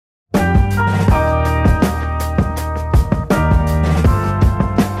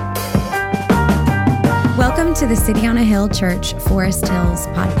to the City on a Hill Church Forest Hills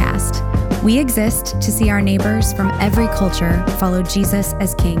podcast. We exist to see our neighbors from every culture follow Jesus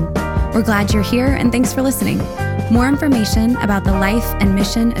as King. We're glad you're here and thanks for listening. More information about the life and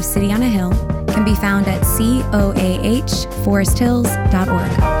mission of City on a Hill can be found at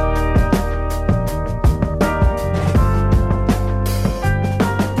coahforesthills.org.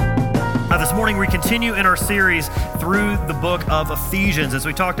 This morning we continue in our series through the book of Ephesians. As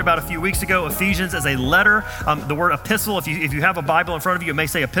we talked about a few weeks ago, Ephesians is a letter. The word epistle, if you have a Bible in front of you, it may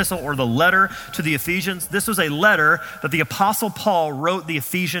say epistle or the letter to the Ephesians. This was a letter that the Apostle Paul wrote the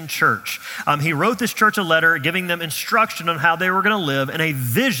Ephesian church. He wrote this church a letter giving them instruction on how they were going to live and a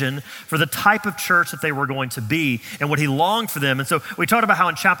vision for the type of church that they were going to be and what he longed for them. And so we talked about how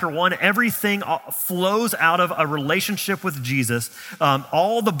in chapter 1, everything flows out of a relationship with Jesus.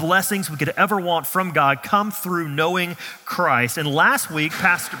 All the blessings we could ever want from God come through knowing Christ. And last week,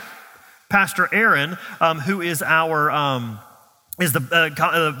 Pastor Aaron, who is the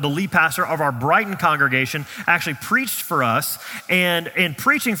lead pastor of our Brighton congregation, actually preached for us. And in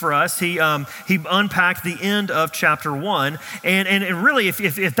preaching for us, he unpacked the end of chapter 1. And really,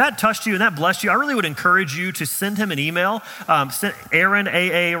 if that touched you and that blessed you, I really would encourage you to send him an email. Send Aaron,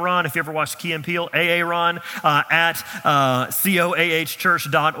 Aaron, if you ever watched Key and Peele, Aaron at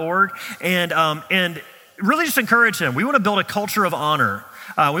coahchurch.org. And really just encourage him. We want to build a culture of honor.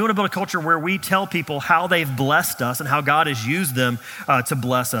 We want to build a culture where we tell people how they've blessed us and how God has used them to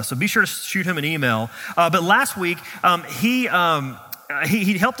bless us. So be sure to shoot him an email. But last week, he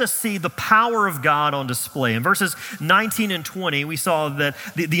helped us see the power of God on display. In verses 19 and 20, we saw that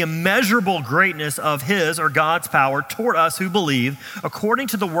the immeasurable greatness of his, or God's power, toward us who believe, according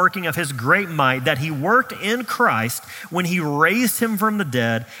to the working of his great might, that he worked in Christ when he raised him from the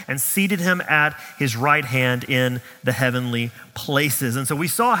dead and seated him at his right hand in the heavenly places. And so we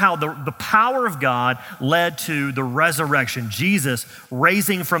saw how the power of God led to the resurrection, Jesus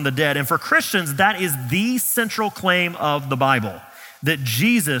raising from the dead. And for Christians, that is the central claim of the Bible, that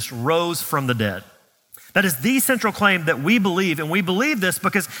Jesus rose from the dead. That is the central claim that we believe, and we believe this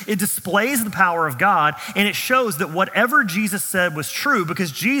because it displays the power of God, and it shows that whatever Jesus said was true,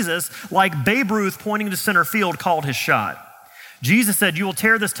 because Jesus, like Babe Ruth pointing to center field, called his shot. Jesus said, "You will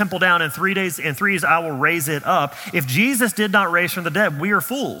tear this temple down in 3 days, in 3 days I will raise it up." If Jesus did not raise from the dead, we are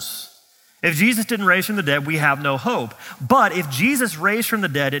fools. If Jesus didn't raise from the dead, we have no hope. But if Jesus raised from the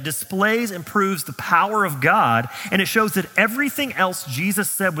dead, it displays and proves the power of God, and it shows that everything else Jesus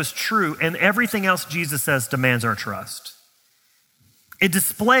said was true, and everything else Jesus says demands our trust. It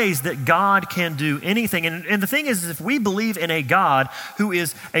displays that God can do anything. And the thing is, if we believe in a God who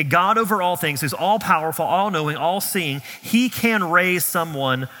is a God over all things, who's all powerful, all knowing, all seeing, he can raise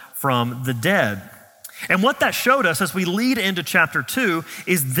someone from the dead. And what that showed us as we lead into chapter 2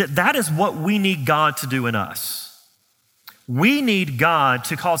 is that is what we need God to do in us. We need God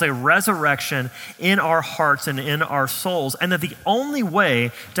to cause a resurrection in our hearts and in our souls. And that the only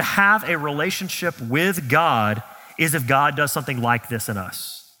way to have a relationship with God is if God does something like this in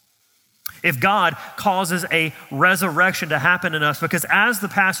us. If God causes a resurrection to happen in us, because as the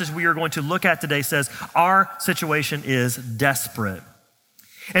passage we are going to look at today says, our situation is desperate.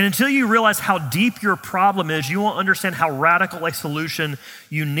 And until you realize how deep your problem is, you won't understand how radical a solution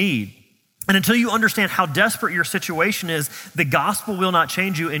you need. And until you understand how desperate your situation is, the gospel will not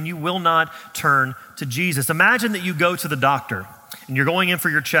change you and you will not turn to Jesus. Imagine that you go to the doctor and you're going in for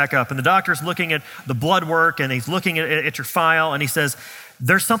your checkup, and the doctor's looking at the blood work and he's looking at your file, and he says,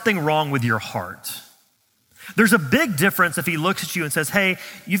 "There's something wrong with your heart." There's a big difference if he looks at you and says, "Hey,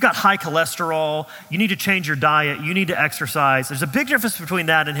 you've got high cholesterol, you need to change your diet, you need to exercise." There's a big difference between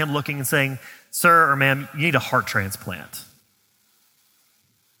that and him looking and saying, "Sir or ma'am, you need a heart transplant."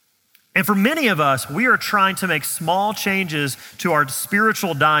 And for many of us, we are trying to make small changes to our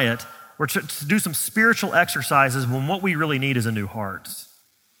spiritual diet or to do some spiritual exercises when what we really need is a new heart.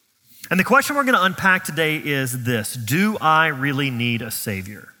 And the question we're going to unpack today is this: do I really need a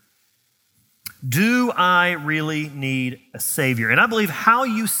Savior? Do I really need a Savior? And I believe how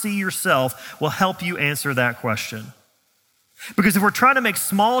you see yourself will help you answer that question. Because if we're trying to make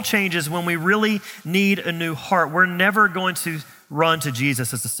small changes when we really need a new heart, we're never going to run to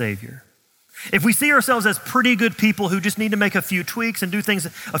Jesus as the Savior. If we see ourselves as pretty good people who just need to make a few tweaks and do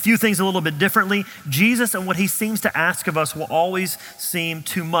a few things a little bit differently, Jesus and what he seems to ask of us will always seem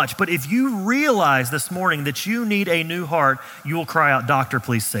too much. But if you realize this morning that you need a new heart, you will cry out, "Doctor,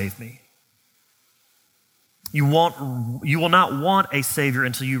 please save me." You will not want a Savior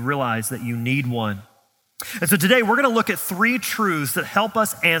until you realize that you need one. And so today we're going to look at 3 truths that help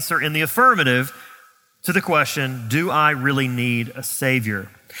us answer in the affirmative to the question, do I really need a Savior?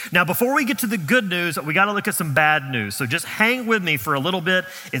 Now, before we get to the good news, we got to look at some bad news. So just hang with me for a little bit.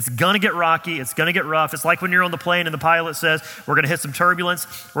 It's going to get rocky. It's going to get rough. It's like when you're on the plane and the pilot says, we're going to hit some turbulence.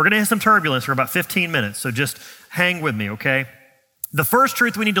 We're going to hit some turbulence for about 15 minutes. So just hang with me, okay? The first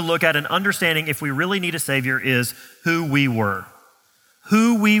truth we need to look at in understanding if we really need a Savior is who we were.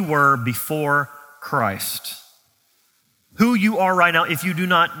 Who we were before Christ. Who you are right now if you do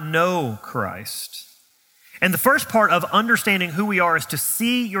not know Christ. And the first part of understanding who we are is to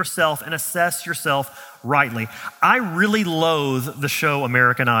see yourself and assess yourself rightly. I really loathe the show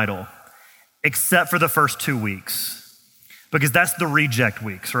American Idol, except for the first 2 weeks, because that's the reject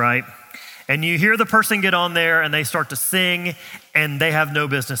weeks, right? And you hear the person get on there and they start to sing and they have no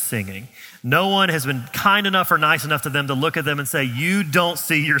business singing. No one has been kind enough or nice enough to them to look at them and say, you don't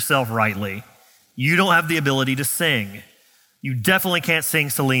see yourself rightly. You don't have the ability to sing. You definitely can't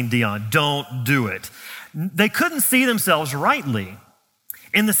sing Celine Dion. Don't do it. They couldn't see themselves rightly.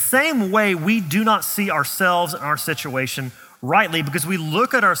 In the same way, we do not see ourselves and our situation rightly because we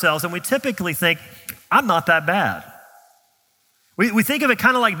look at ourselves and we typically think, I'm not that bad. We think of it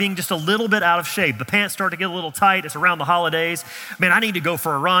kind of like being just a little bit out of shape. The pants start to get a little tight. It's around the holidays. Man, I need to go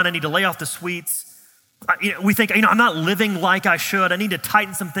for a run. I need to lay off the sweets. We think, I'm not living like I should. I need to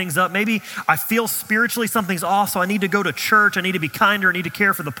tighten some things up. Maybe I feel spiritually something's off, so I need to go to church. I need to be kinder. I need to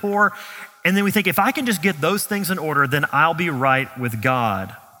care for the poor. And then we think, if I can just get those things in order, then I'll be right with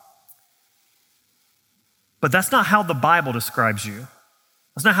God. But that's not how the Bible describes you.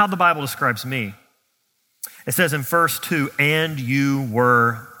 That's not how the Bible describes me. It says in verse 2, and you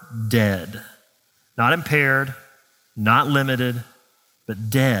were dead. Not impaired, not limited, but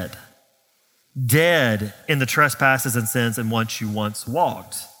dead. Dead in the trespasses and sins in which you once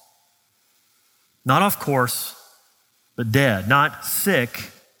walked. Not off course, but dead. Not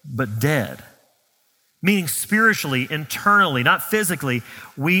sick, but dead. Meaning spiritually, internally, not physically,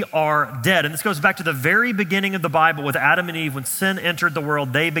 we are dead. And this goes back to the very beginning of the Bible with Adam and Eve. When sin entered the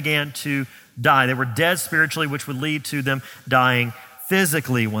world, they began to die. They were dead spiritually, which would lead to them dying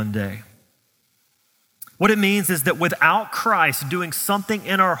physically one day. What it means is that without Christ doing something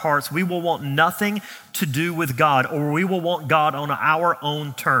in our hearts, we will want nothing to do with God, or we will want God on our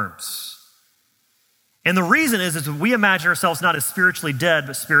own terms. And the reason is we imagine ourselves not as spiritually dead,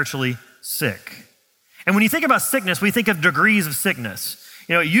 but spiritually sick. And when you think about sickness, we think of degrees of sickness.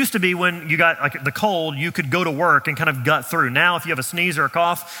 It used to be when you got like the cold, you could go to work and kind of gut through. Now, if you have a sneeze or a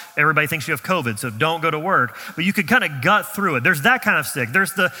cough, everybody thinks you have COVID, so don't go to work. But you could kind of gut through it. There's that kind of sick.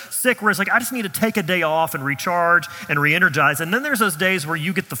 There's the sick where it's like, I just need to take a day off and recharge and re-energize. And then there's those days where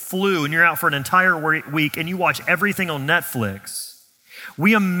you get the flu and you're out for an entire week and you watch everything on Netflix.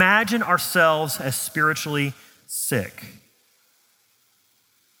 We imagine ourselves as spiritually sick.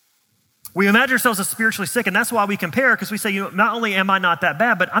 We imagine ourselves as spiritually sick, and that's why we compare, because we say, not only am I not that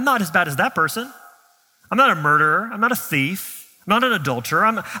bad, but I'm not as bad as that person. I'm not a murderer. I'm not a thief. I'm not an adulterer.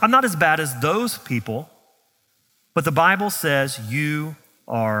 I'm not as bad as those people. But the Bible says you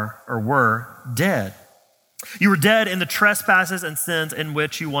are or were dead. You were dead in the trespasses and sins in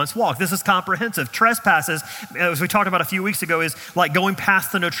which you once walked. This is comprehensive. Trespasses, as we talked about a few weeks ago, is like going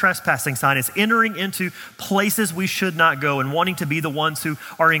past the no trespassing sign. It's entering into places we should not go and wanting to be the ones who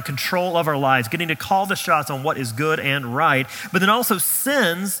are in control of our lives, getting to call the shots on what is good and right. But then also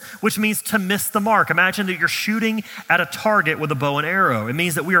sins, which means to miss the mark. Imagine that you're shooting at a target with a bow and arrow. It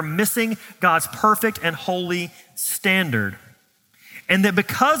means that we are missing God's perfect and holy standard. And that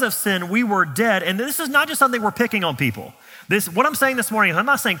because of sin, we were dead. And this is not just something we're picking on people. What I'm saying this morning, I'm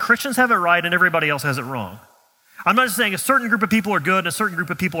not saying Christians have it right and everybody else has it wrong. I'm not just saying a certain group of people are good and a certain group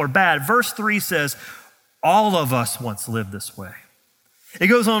of people are bad. Verse 3 says, all of us once lived this way. It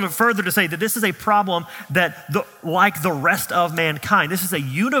goes on further to say that this is a problem that, like the rest of mankind, this is a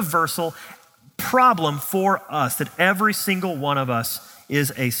universal problem for us, that every single one of us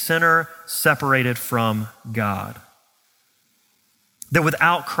is a sinner separated from God. That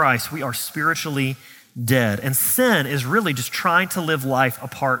without Christ, we are spiritually dead. And sin is really just trying to live life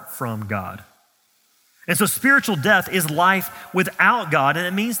apart from God. And so spiritual death is life without God, and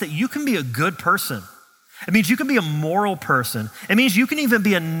it means that you can be a good person. It means you can be a moral person. It means you can even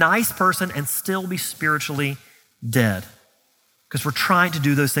be a nice person and still be spiritually dead, because we're trying to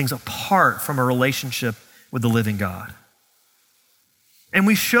do those things apart from a relationship with the living God. And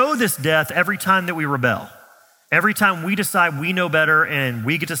we show this death every time that we rebel. Every time we decide we know better and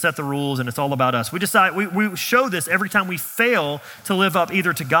we get to set the rules and it's all about us. We show this every time we fail to live up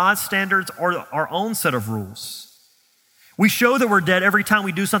either to God's standards or our own set of rules. We show that we're dead every time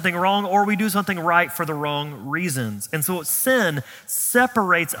we do something wrong or we do something right for the wrong reasons. And so sin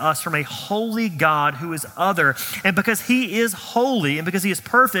separates us from a holy God who is other. And because he is holy and because he is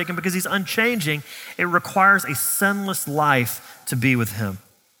perfect and because he's unchanging, it requires a sinless life to be with him.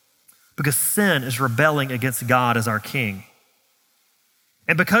 Because sin is rebelling against God as our king.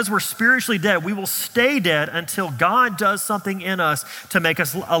 And because we're spiritually dead, we will stay dead until God does something in us to make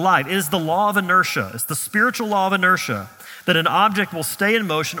us alive. It is the law of inertia. It's the spiritual law of inertia that an object will stay in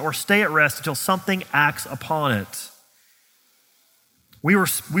motion or stay at rest until something acts upon it. We were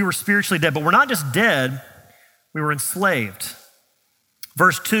spiritually dead, but we're not just dead, we were enslaved.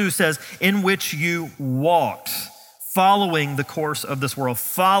 Verse 2 says, in which you walked, following the course of this world,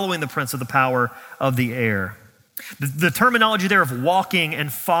 following the prince of the power of the air. The terminology there of walking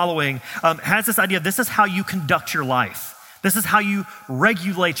and following has this idea of this is how you conduct your life. This is how you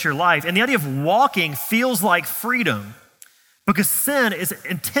regulate your life. And the idea of walking feels like freedom because sin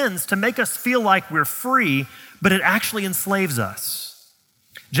intends to make us feel like we're free, but it actually enslaves us.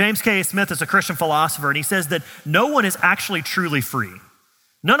 James K. Smith is a Christian philosopher, and he says that no one is actually truly free.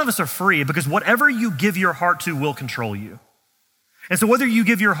 None of us are free because whatever you give your heart to will control you. And so whether you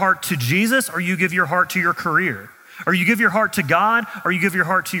give your heart to Jesus or you give your heart to your career, or you give your heart to God, or you give your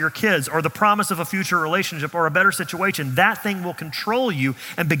heart to your kids, or the promise of a future relationship or a better situation, that thing will control you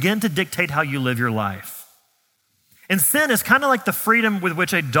and begin to dictate how you live your life. And sin is kind of like the freedom with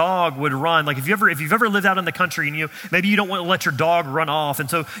which a dog would run. Like if you've ever lived out in the country and maybe you don't want to let your dog run off. And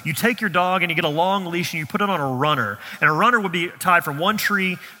so you take your dog and you get a long leash and you put it on a runner. And a runner would be tied from one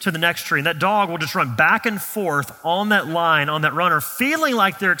tree to the next tree. And that dog will just run back and forth on that line, on that runner, feeling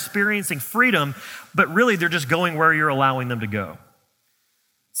like they're experiencing freedom, but really they're just going where you're allowing them to go.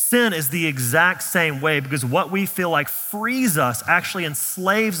 Sin is the exact same way because what we feel like frees us actually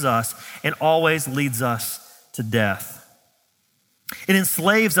enslaves us and always leads us to death. It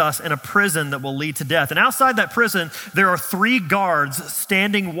enslaves us in a prison that will lead to death. And outside that prison, there are 3 guards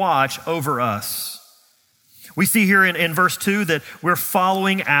standing watch over us. We see here in verse 2 that we're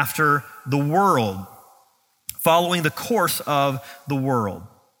following after the world, following the course of the world.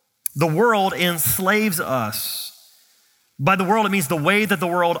 The world enslaves us. By the world, it means the way that the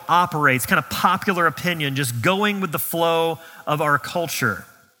world operates, kind of popular opinion, just going with the flow of our culture.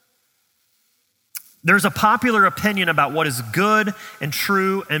 There's a popular opinion about what is good and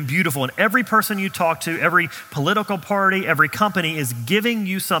true and beautiful. And every person you talk to, every political party, every company is giving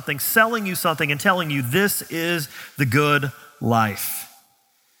you something, selling you something, and telling you this is the good life.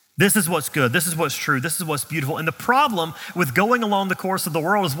 This is what's good. This is what's true. This is what's beautiful. And the problem with going along the course of the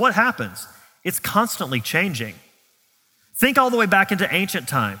world is what happens? It's constantly changing. Think all the way back into ancient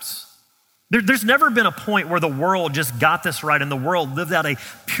times. There's never been a point where the world just got this right and the world lived out a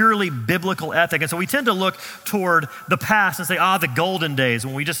purely biblical ethic. And so we tend to look toward the past and say, the golden days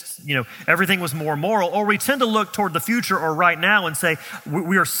when we just, everything was more moral. Or we tend to look toward the future or right now and say,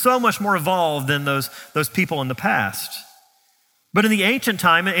 we are so much more evolved than those people in the past. But in the ancient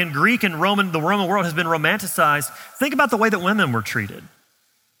time, in Greek and Roman, the Roman world has been romanticized. Think about the way that women were treated.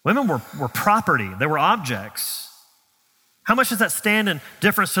 Women were property. They were objects. How much does that stand in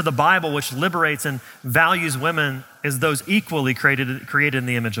difference to the Bible, which liberates and values women as those equally created in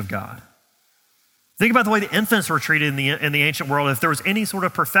the image of God? Think about the way the infants were treated in the ancient world. If there was any sort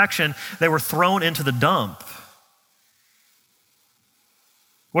of perfection, they were thrown into the dump.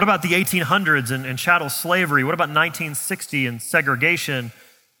 What about the 1800s and chattel slavery? What about 1960 and segregation?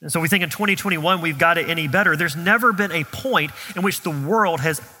 And so we think in 2021, we've got it any better. There's never been a point in which the world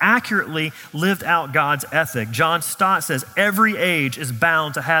has accurately lived out God's ethic. John Stott says every age is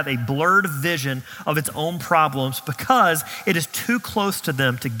bound to have a blurred vision of its own problems because it is too close to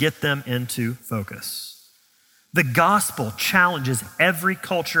them to get them into focus. The gospel challenges every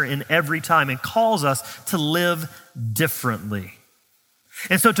culture in every time and calls us to live differently.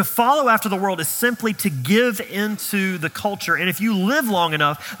 And so to follow after the world is simply to give into the culture. And if you live long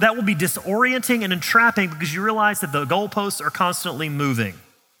enough, that will be disorienting and entrapping because you realize that the goalposts are constantly moving.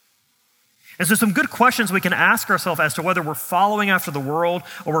 And so some good questions we can ask ourselves as to whether we're following after the world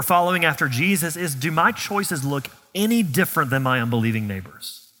or we're following after Jesus is, do my choices look any different than my unbelieving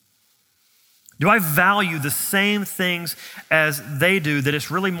neighbors? Do I value the same things as they do, that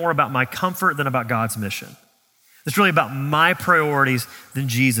it's really more about my comfort than about God's mission? It's really about my priorities than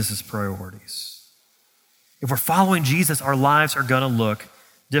Jesus' priorities. If we're following Jesus, our lives are gonna look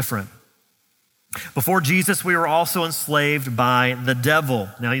different. Before Jesus, we were also enslaved by the devil.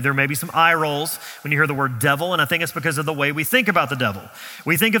 Now, there may be some eye rolls when you hear the word devil, and I think it's because of the way we think about the devil.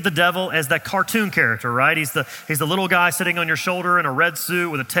 We think of the devil as that cartoon character, right? He's the little guy sitting on your shoulder in a red suit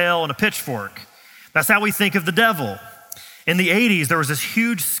with a tail and a pitchfork. That's how we think of the devil. In the 80s, there was this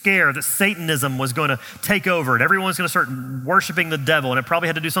huge scare that Satanism was going to take over and everyone's going to start worshiping the devil, and it probably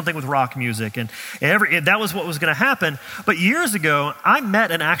had to do something with rock music, and that was what was going to happen. But years ago, I met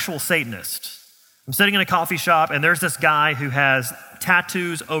an actual Satanist. I'm sitting in a coffee shop, and there's this guy who has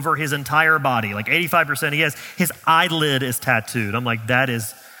tattoos over his entire body, like 85%. His eyelid is tattooed. I'm like, that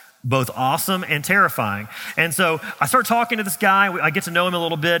is both awesome and terrifying. And so I start talking to this guy. I get to know him a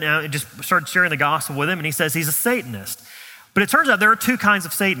little bit, and I just started sharing the gospel with him, and he says he's a Satanist. But it turns out there are two kinds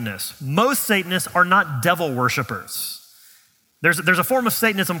of Satanists. Most Satanists are not devil worshipers. There's a form of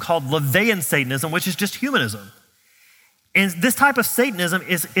Satanism called Levian Satanism, which is just humanism. And this type of Satanism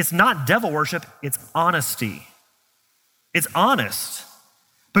it's not devil worship, it's honesty. It's honest.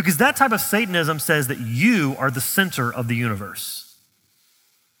 Because that type of Satanism says that you are the center of the universe.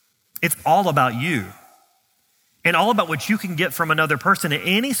 It's all about you. And all about what you can get from another person. And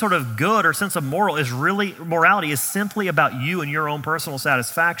any sort of good or sense of morality is simply about you and your own personal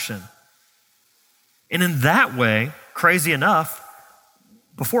satisfaction. And in that way, crazy enough,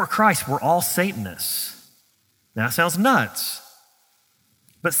 before Christ, we're all Satanists. Now, that sounds nuts.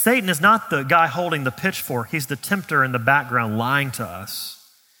 But Satan is not the guy holding the pitchfork. He's the tempter in the background lying to us,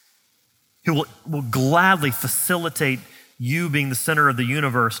 who will gladly facilitate you being the center of the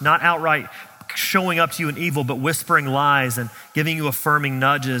universe, not outright showing up to you in evil, but whispering lies and giving you affirming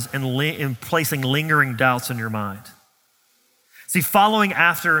nudges and placing lingering doubts in your mind. See, following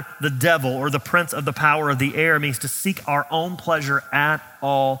after the devil or the prince of the power of the air means to seek our own pleasure at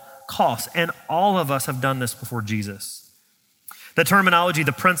all costs. And all of us have done this before Jesus. The terminology,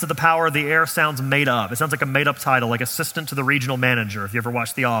 the prince of the power of the air, sounds made up. It sounds like a made up title, like assistant to the regional manager, if you ever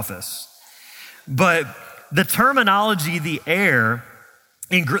watched The Office. But the terminology, the air,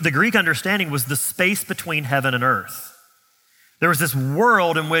 in the Greek understanding was the space between heaven and earth. There was this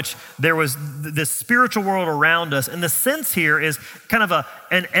world in which there was this spiritual world around us. And the sense here is kind of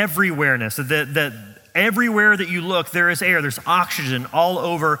an everywhereness, that everywhere that you look, there is air, there's oxygen all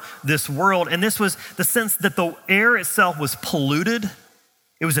over this world. And this was the sense that the air itself was polluted,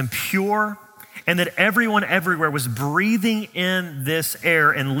 it was impure, and that everyone everywhere was breathing in this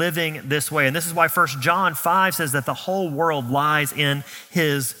air and living this way. And this is why 1 John 5 says that the whole world lies in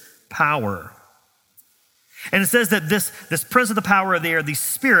his power. And it says that this prince of the power of the air, the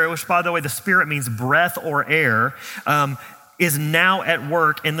spirit, which by the way, the spirit means breath or air, is now at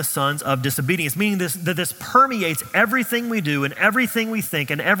work in the sons of disobedience, meaning that this permeates everything we do and everything we think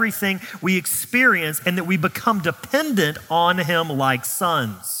and everything we experience, and that we become dependent on him like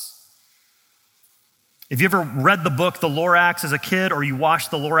sons. If you ever read the book The Lorax as a kid, or you watched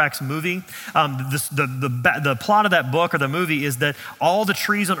the Lorax movie, the plot of that book or the movie is that all the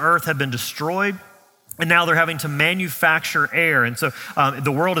trees on earth have been destroyed, and now they're having to manufacture air. And so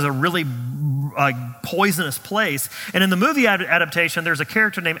the world is a really poisonous place. And in the movie adaptation, there's a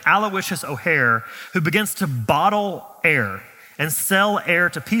character named Aloysius O'Hare who begins to bottle air and sell air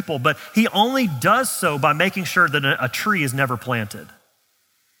to people, but he only does so by making sure that a tree is never planted.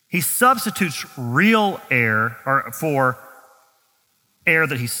 He substitutes real air for air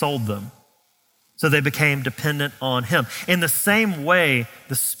that he sold them. So they became dependent on him. In the same way,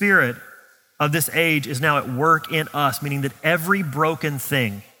 the spirit of this age is now at work in us, meaning that every broken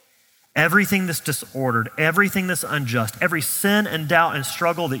thing, everything that's disordered, everything that's unjust, every sin and doubt and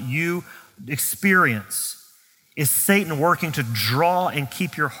struggle that you experience is Satan working to draw and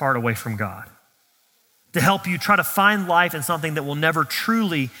keep your heart away from God, to help you try to find life in something that will never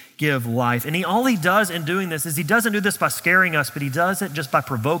truly give life. And all he does in doing this is he doesn't do this by scaring us, but he does it just by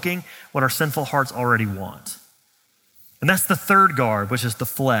provoking what our sinful hearts already want. And that's the third guard, which is the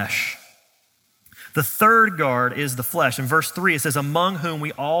flesh. The third guard is the flesh. In verse 3, it says, among whom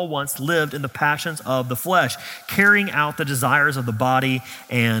we all once lived in the passions of the flesh, carrying out the desires of the body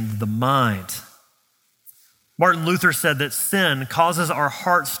and the mind. Martin Luther said that sin causes our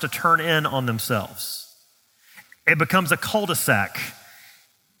hearts to turn in on themselves. It becomes a cul-de-sac.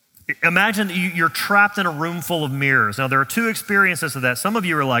 Imagine you're trapped in a room full of mirrors. Now, there are two experiences of that. Some of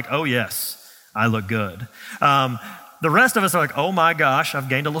you are like, oh yes, I look good. The rest of us are like, oh my gosh, I've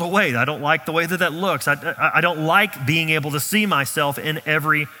gained a little weight. I don't like the way that looks. I don't like being able to see myself in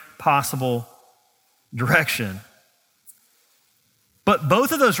every possible direction. But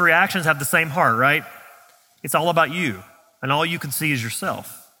both of those reactions have the same heart, right? It's all about you, and all you can see is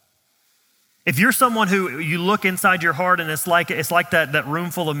yourself. If you're someone who you look inside your heart and it's like that room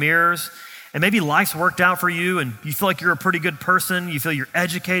full of mirrors, and maybe life's worked out for you and you feel like you're a pretty good person, you feel you're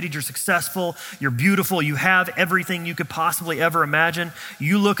educated, you're successful, you're beautiful, you have everything you could possibly ever imagine,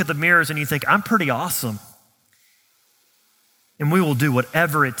 you look at the mirrors and you think, I'm pretty awesome. And we will do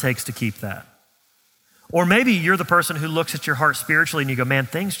whatever it takes to keep that. Or maybe you're the person who looks at your heart spiritually and you go, man,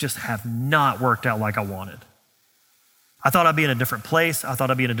 things just have not worked out like I wanted. I thought I'd be in a different place. I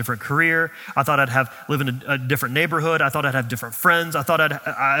thought I'd be in a different career. I thought I'd live in a different neighborhood. I thought I'd have different friends. I thought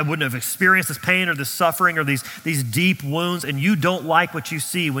I wouldn't have experienced this pain or this suffering or these deep wounds. And you don't like what you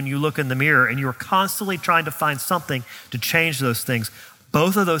see when you look in the mirror, and you're constantly trying to find something to change those things.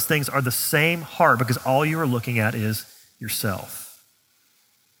 Both of those things are the same heart, because all you are looking at is yourself.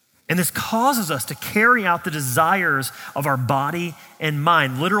 And this causes us to carry out the desires of our body and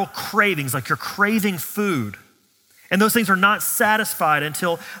mind, literal cravings, like you're craving food. And those things are not satisfied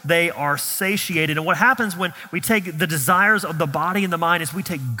until they are satiated. And what happens when we take the desires of the body and the mind is we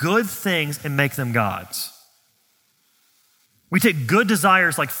take good things and make them gods. We take good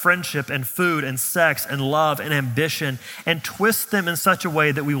desires like friendship and food and sex and love and ambition and twist them in such a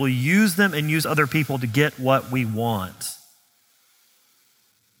way that we will use them and use other people to get what we want.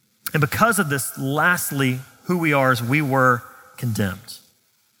 And because of this, lastly, who we are is we were condemned.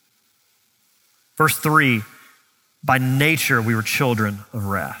 Verse 3, by nature, we were children of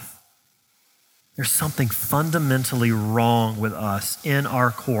wrath. There's something fundamentally wrong with us in our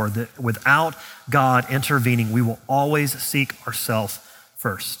core that without God intervening, we will always seek ourselves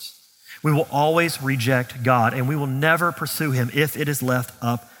first. We will always reject God, and we will never pursue him if it is left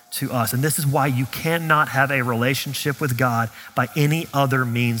up to us. And this is why you cannot have a relationship with God by any other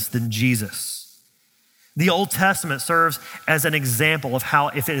means than Jesus. The Old Testament serves as an example of how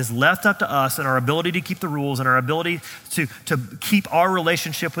if it is left up to us and our ability to keep the rules and our ability to keep our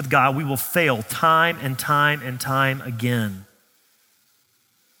relationship with God, we will fail time and time and time again.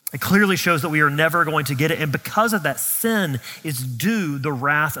 It clearly shows that we are never going to get it. And because of that, sin is due the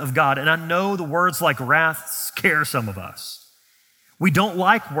wrath of God. And I know the words like wrath scare some of us. We don't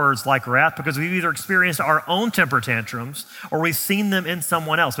like words like wrath because we've either experienced our own temper tantrums or we've seen them in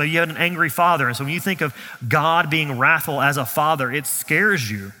someone else. Maybe you had an angry father, and so when you think of God being wrathful as a father, it scares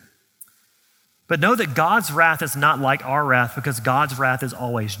you. But know that God's wrath is not like our wrath, because God's wrath is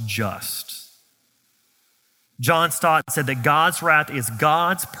always just. John Stott said that God's wrath is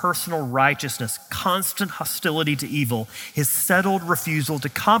God's personal righteousness, constant hostility to evil, his settled refusal to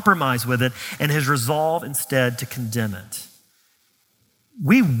compromise with it, and his resolve instead to condemn it.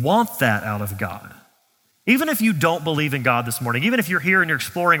 We want that out of God. Even if you don't believe in God this morning, even if you're here and you're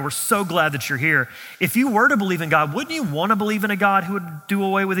exploring, we're so glad that you're here. If you were to believe in God, wouldn't you want to believe in a God who would do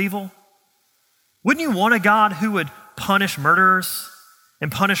away with evil? Wouldn't you want a God who would punish murderers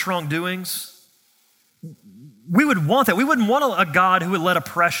and punish wrongdoings? We would want that. We wouldn't want a God who would let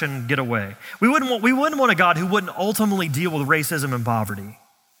oppression get away. We wouldn't want a God who wouldn't ultimately deal with racism and poverty.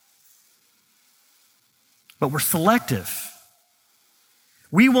 But we're selective.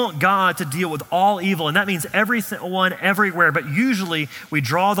 We want God to deal with all evil, and that means everyone, everywhere, but usually we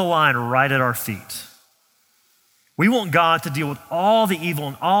draw the line right at our feet. We want God to deal with all the evil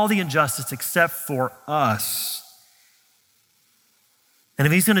and all the injustice except for us. And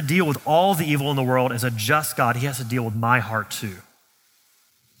if he's going to deal with all the evil in the world as a just God, he has to deal with my heart too.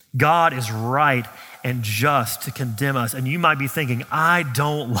 God is right and just to condemn us, and you might be thinking, I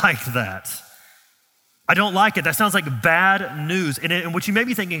don't like that. I don't like it. That sounds like bad news. And what you may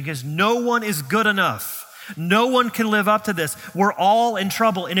be thinking is no one is good enough. No one can live up to this. We're all in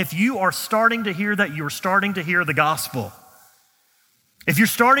trouble. And if you are starting to hear that, you're starting to hear the gospel. If you're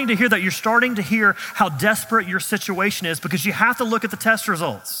starting to hear that, you're starting to hear how desperate your situation is, because you have to look at the test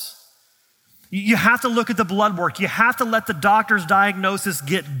results. You have to look at the blood work. You have to let the doctor's diagnosis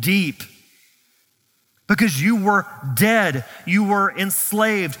get deep. Because you were dead, you were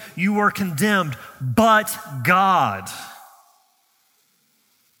enslaved, you were condemned, but God,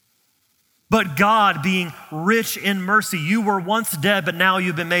 being rich in mercy, you were once dead, but now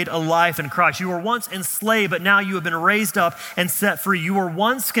you've been made alive in Christ. You were once enslaved, but now you have been raised up and set free. You were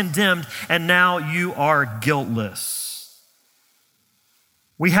once condemned, and now you are guiltless.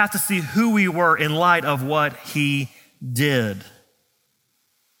 We have to see who we were in light of what he did.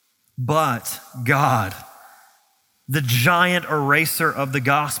 But God, the giant eraser of the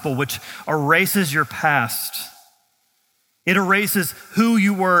gospel, which erases your past. It erases who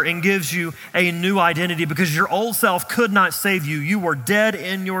you were and gives you a new identity, because your old self could not save you. You were dead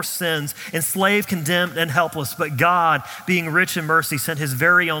in your sins, enslaved, condemned, and helpless. But God, being rich in mercy, sent his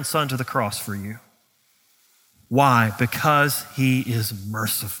very own son to the cross for you. Why? Because he is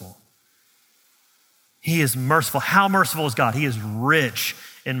merciful. He is merciful. How merciful is God? He is rich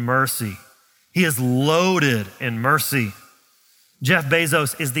in mercy. He is loaded in mercy. Jeff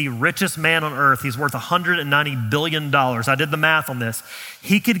Bezos is the richest man on earth. He's worth $190 billion. I did the math on this.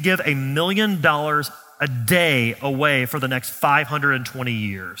 He could give $1 million a day away for the next 520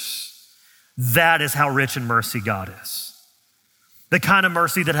 years. That is how rich in mercy God is. The kind of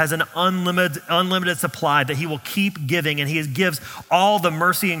mercy that has an unlimited supply that he will keep giving, and he gives all the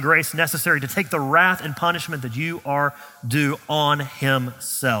mercy and grace necessary to take the wrath and punishment that you are due on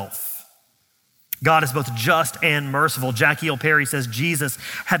himself. God is both just and merciful. Jackie Hill Perry says Jesus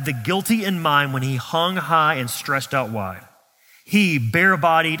had the guilty in mind when he hung high and stretched out wide. He,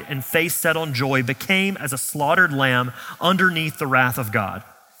 bare-bodied and face set on joy, became as a slaughtered lamb underneath the wrath of God.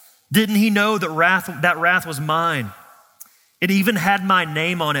 Didn't he know that wrath was mine? It even had my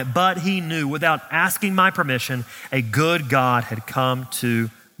name on it, but he knew without asking my permission, a good God had come to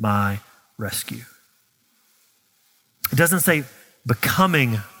my rescue. It doesn't say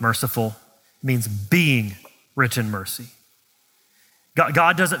becoming merciful, it means being rich in mercy.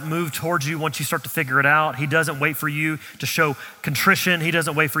 God doesn't move towards you once you start to figure it out. He doesn't wait for you to show contrition. He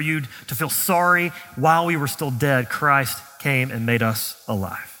doesn't wait for you to feel sorry. While we were still dead, Christ came and made us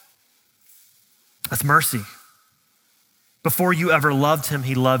alive. That's mercy. Before you ever loved him,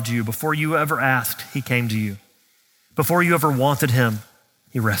 he loved you. Before you ever asked, he came to you. Before you ever wanted him,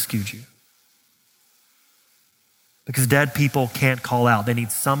 he rescued you. Because dead people can't call out. They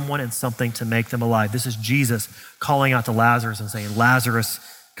need someone and something to make them alive. This is Jesus calling out to Lazarus and saying, Lazarus,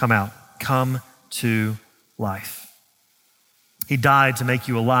 come out. Come to life. He died to make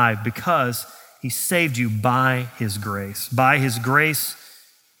you alive because he saved you by his grace. By his grace,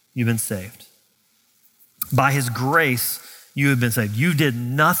 you've been saved. By his grace, you have been saved. You did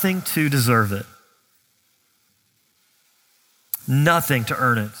nothing to deserve it. Nothing to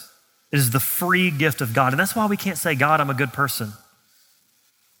earn it. It is the free gift of God. And that's why we can't say, God, I'm a good person.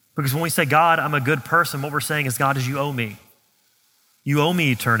 Because when we say, God, I'm a good person, what we're saying is, God, you owe me. You owe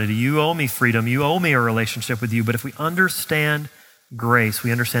me eternity. You owe me freedom. You owe me a relationship with you. But if we understand grace,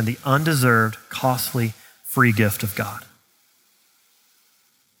 we understand the undeserved, costly, free gift of God.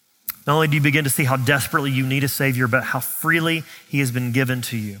 Not only do you begin to see how desperately you need a Savior, but how freely he has been given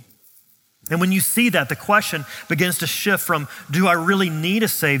to you. And when you see that, the question begins to shift from, do I really need a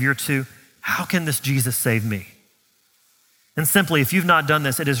Savior, to how can this Jesus save me? And simply, if you've not done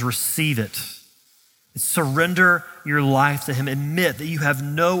this, it is receive it. It's surrender your life to him. Admit that you have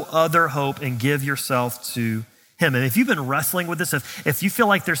no other hope and give yourself to him. And if you've been wrestling with this, if you feel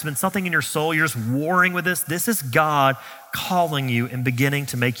like there's been something in your soul, you're just warring with this is God calling you and beginning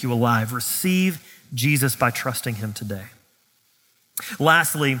to make you alive. Receive Jesus by trusting him today.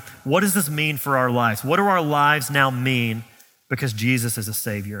 Lastly, what does this mean for our lives? What do our lives now mean because Jesus is a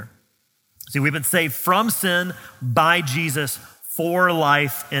Savior? See, we've been saved from sin by Jesus for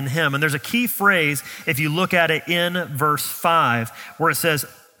life in him. And there's a key phrase, if you look at it in verse 5, where it says,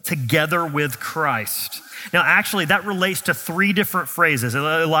 together with Christ. Now, actually, that relates to three different phrases. It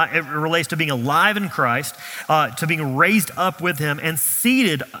relates to being alive in Christ, to being raised up with him, and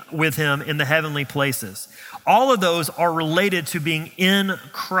seated with him in the heavenly places. All of those are related to being in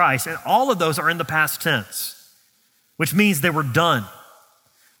Christ, and all of those are in the past tense, which means they were done.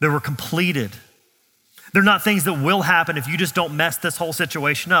 They were completed. They're not things that will happen if you just don't mess this whole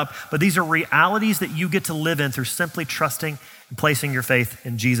situation up, but these are realities that you get to live in through simply trusting and placing your faith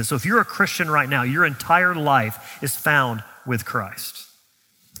in Jesus. So if you're a Christian right now, your entire life is found with Christ.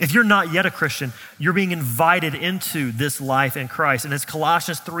 If you're not yet a Christian, you're being invited into this life in Christ. And as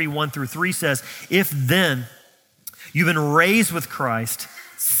Colossians 3:1-3 says, if then you've been raised with Christ,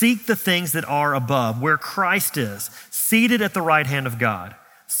 seek the things that are above, where Christ is, seated at the right hand of God.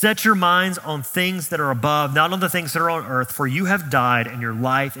 Set your minds on things that are above, not on the things that are on earth, for you have died and your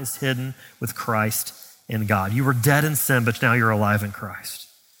life is hidden with Christ in God. You were dead in sin, but now you're alive in Christ.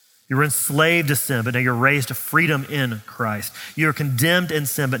 You were enslaved to sin, but now you're raised to freedom in Christ. You were condemned in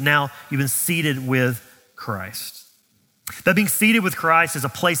sin, but now you've been seated with Christ. That being seated with Christ is a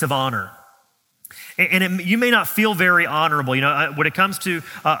place of honor. And you may not feel very honorable. You know, when it comes to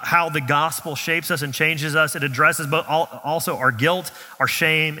how the gospel shapes us and changes us, it addresses also our guilt, our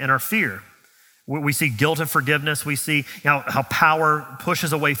shame, and our fear. We see guilt and forgiveness. We see how power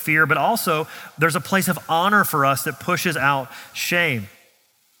pushes away fear, but also there's a place of honor for us that pushes out shame.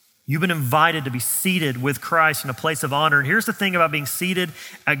 You've been invited to be seated with Christ in a place of honor. And here's the thing about being seated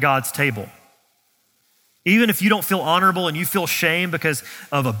at God's table. Even if you don't feel honorable and you feel shame because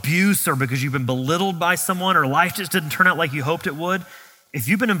of abuse or because you've been belittled by someone or life just didn't turn out like you hoped it would, if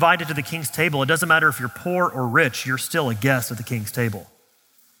you've been invited to the king's table, it doesn't matter if you're poor or rich, you're still a guest at the king's table.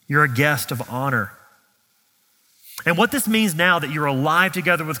 You're a guest of honor. And what this means now that you're alive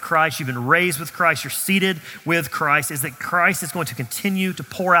together with Christ, you've been raised with Christ, you're seated with Christ, is that Christ is going to continue to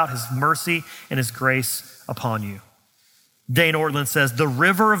pour out his mercy and his grace upon you. Dane Ortland says, the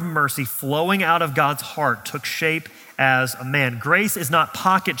river of mercy flowing out of God's heart took shape as a man. Grace is not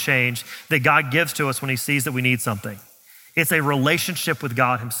pocket change that God gives to us when he sees that we need something. It's a relationship with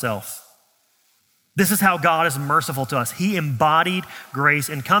God himself. This is how God is merciful to us. He embodied grace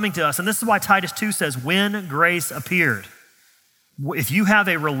in coming to us. And this is why Titus 2 says, when grace appeared. If you have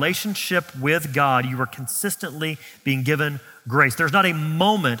a relationship with God, you are consistently being given grace. There's not a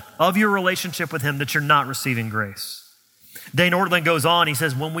moment of your relationship with him that you're not receiving grace. Dane Ortlund goes on, he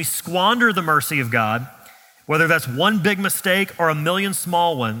says, when we squander the mercy of God, whether that's one big mistake or a million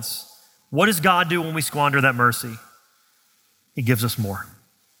small ones, what does God do when we squander that mercy? He gives us more.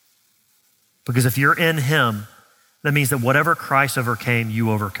 Because if you're in him, that means that whatever Christ overcame,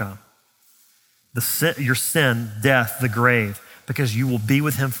 you overcome. Your sin, death, the grave, because you will be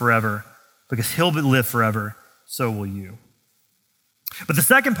with him forever, because he'll live forever, so will you. But the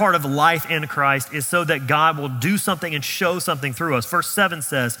second part of life in Christ is so that God will do something and show something through us. Verse 7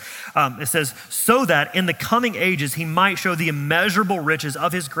 says, so that in the coming ages he might show the immeasurable riches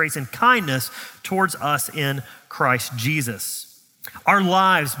of his grace and kindness towards us in Christ Jesus. Our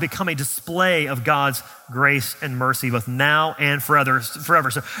lives become a display of God's grace and mercy, both now and forever.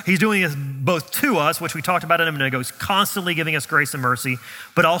 So he's doing this both to us, which we talked about in a minute ago. He's constantly giving us grace and mercy,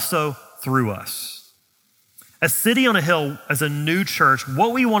 but also through us. A city on a hill, as a new church,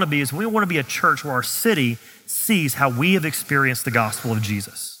 what we want to be is we want to be a church where our city sees how we have experienced the gospel of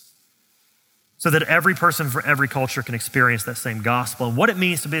Jesus, so that every person from every culture can experience that same gospel. And what it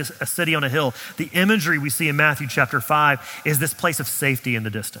means to be a city on a hill, the imagery we see in Matthew chapter 5 is this place of safety in the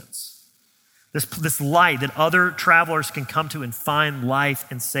distance. This light that other travelers can come to and find life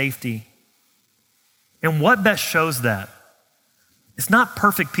and safety. And what best shows that? It's not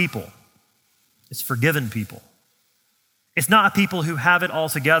perfect people. It's forgiven people. It's not people who have it all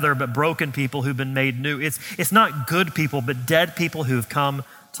together, but broken people who've been made new. It's not good people, but dead people who have come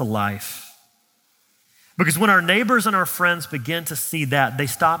to life. Because when our neighbors and our friends begin to see that, they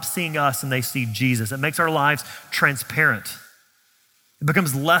stop seeing us and they see Jesus. It makes our lives transparent. It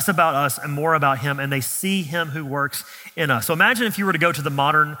becomes less about us and more about him, and they see him who works in us. So imagine if you were to go to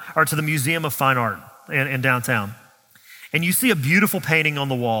the Museum of Fine Art in downtown, and you see a beautiful painting on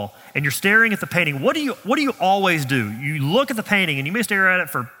the wall, and you're staring at the painting. What do you always do? You look at the painting, and you may stare at it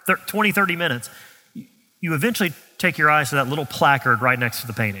for 20, 30 minutes. You eventually take your eyes to that little placard right next to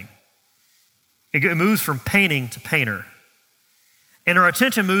the painting. It moves from painting to painter. And our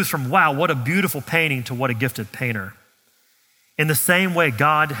attention moves from, wow, what a beautiful painting, to what a gifted painter. In the same way,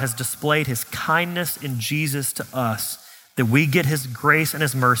 God has displayed his kindness in Jesus to us, that we get his grace and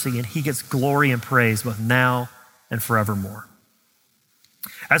his mercy, and he gets glory and praise both now and forevermore.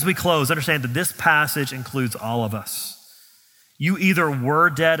 As we close, understand that this passage includes all of us. You either were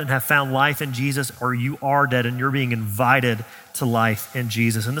dead and have found life in Jesus, or you are dead and you're being invited to life in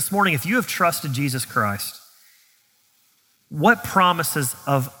Jesus. And this morning, if you have trusted Jesus Christ, what promises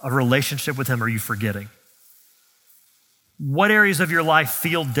of a relationship with him are you forgetting? What areas of your life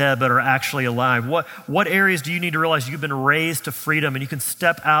feel dead but are actually alive? What areas do you need to realize you've been raised to freedom and you can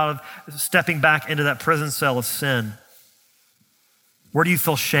stepping back into that prison cell of sin? Where do you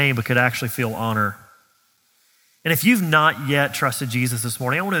feel shame but could actually feel honor? And if you've not yet trusted Jesus this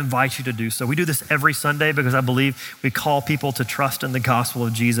morning, I want to invite you to do so. We do this every Sunday because I believe we call people to trust in the gospel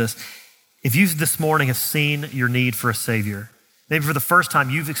of Jesus. If you this morning have seen your need for a Savior, maybe for the first time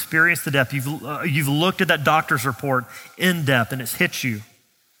you've experienced the depth, you've looked at that doctor's report in depth and it's hit you.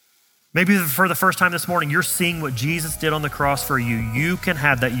 Maybe for the first time this morning, you're seeing what Jesus did on the cross for you. You can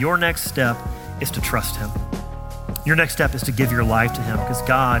have that. Your next step is to trust him. Your next step is to give your life to him, because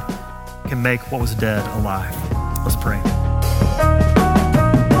God can make what was dead alive. Let's pray.